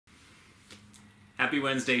Happy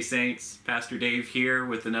Wednesday, Saints. Pastor Dave here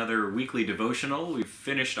with another weekly devotional. We've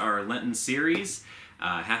finished our Lenten series.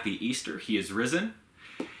 Happy Easter. He is risen.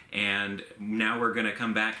 And now we're going to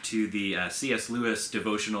come back to the C.S. Lewis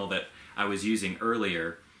devotional that I was using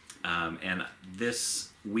earlier. And this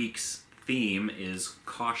week's theme is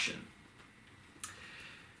caution.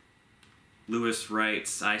 Lewis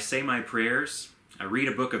writes, I say my prayers, I read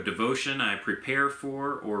a book of devotion, I prepare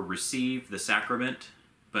for or receive the sacrament.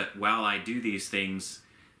 But while I do these things,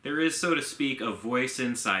 there is, so to speak, a voice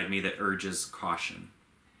inside me that urges caution.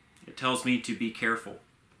 It tells me to be careful,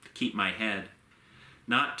 to keep my head,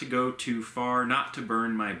 not to go too far, not to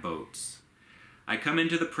burn my boats. I come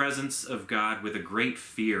into the presence of God with a great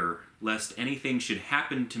fear, lest anything should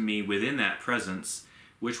happen to me within that presence,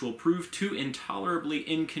 which will prove too intolerably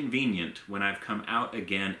inconvenient when I've come out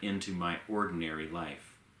again into my ordinary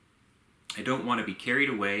life. I don't want to be carried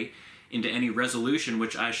away into any resolution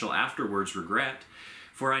which I shall afterwards regret,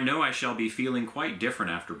 for I know I shall be feeling quite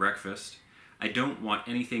different after breakfast. I don't want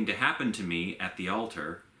anything to happen to me at the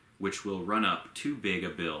altar, which will run up too big a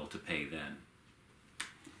bill to pay then.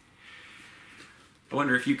 I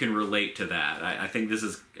wonder if you can relate to that. I think this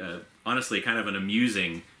is honestly kind of an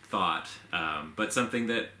amusing thought, but something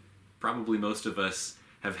that probably most of us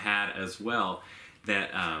have had as well,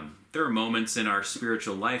 that there are moments in our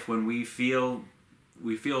spiritual life when we feel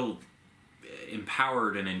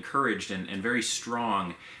empowered and encouraged and very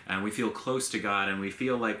strong, and we feel close to God, and we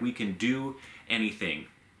feel like we can do anything,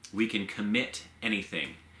 we can commit anything,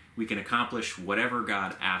 we can accomplish whatever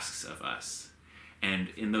God asks of us. And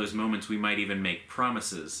in those moments we might even make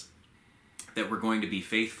promises that we're going to be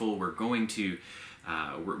faithful, we're going to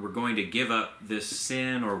give up this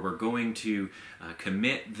sin, or we're going to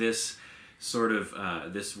commit this sort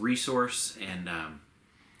of this resource,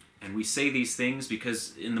 and we say these things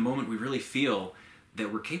because in the moment we really feel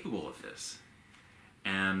that we're capable of this.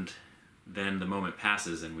 And then the moment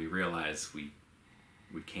passes and we realize we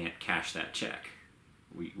can't cash that check.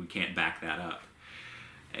 We can't back that up.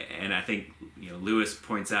 And I think Lewis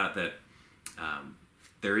points out that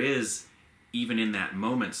there is, even in that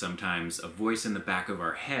moment sometimes, a voice in the back of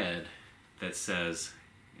our head that says,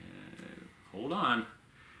 hold on,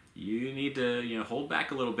 you need to hold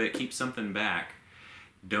back a little bit, keep something back.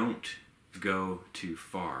 Don't go too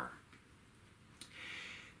far.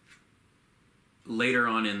 Later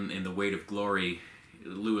on in The Weight of Glory,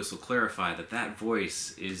 Lewis will clarify that that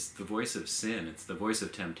voice is the voice of sin. It's the voice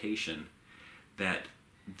of temptation. That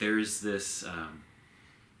there's this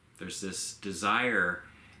desire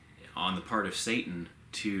on the part of Satan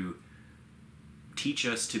to teach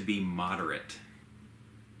us to be moderate.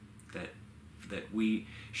 That we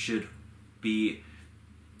should be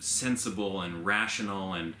sensible and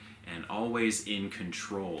rational and always in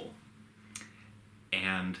control.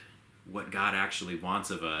 And what God actually wants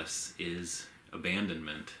of us is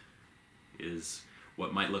abandonment, is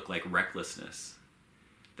what might look like recklessness.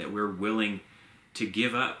 That we're willing to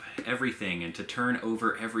give up everything and to turn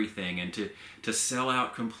over everything and to sell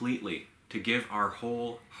out completely, to give our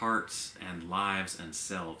whole hearts and lives and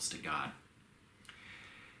selves to God.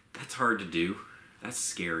 That's hard to do. That's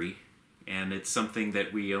scary. And it's something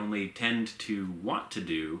that we only tend to want to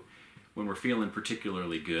do when we're feeling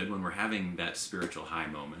particularly good, when we're having that spiritual high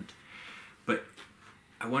moment. But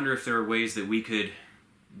I wonder if there are ways that we could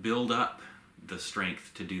build up the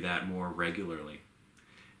strength to do that more regularly.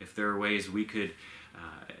 If there are ways we could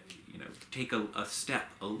take a step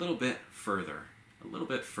a little bit further, a little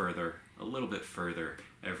bit further, a little bit further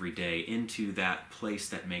every day into that place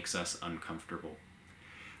that makes us uncomfortable.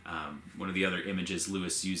 One of the other images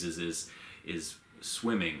Lewis uses is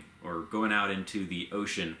swimming, or going out into the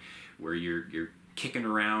ocean where you're kicking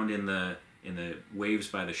around in the waves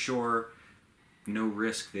by the shore. No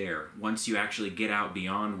risk there. Once you actually get out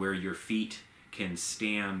beyond where your feet can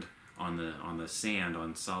stand on the sand,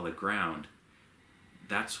 on solid ground,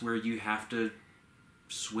 that's where you have to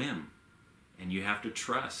swim and you have to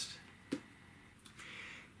trust.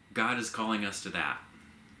 God is calling us to that.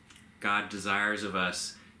 God desires of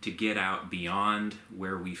us to get out beyond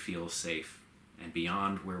where we feel safe and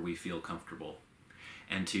beyond where we feel comfortable,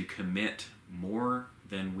 and to commit more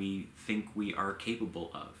than we think we are capable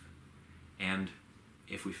of. And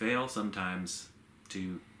if we fail sometimes,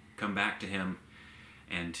 to come back to Him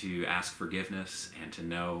and to ask forgiveness and to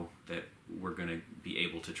know that we're going to be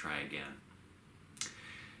able to try again.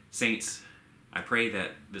 Saints, I pray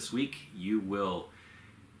that this week you will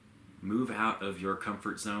move out of your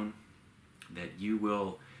comfort zone, that you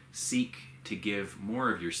will seek to give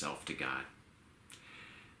more of yourself to God.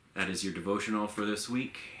 That is your devotional for this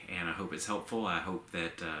week, and I hope it's helpful. I hope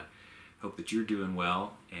that you're doing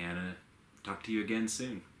well, and talk to you talk to you again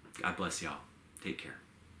soon. God bless y'all. Take care.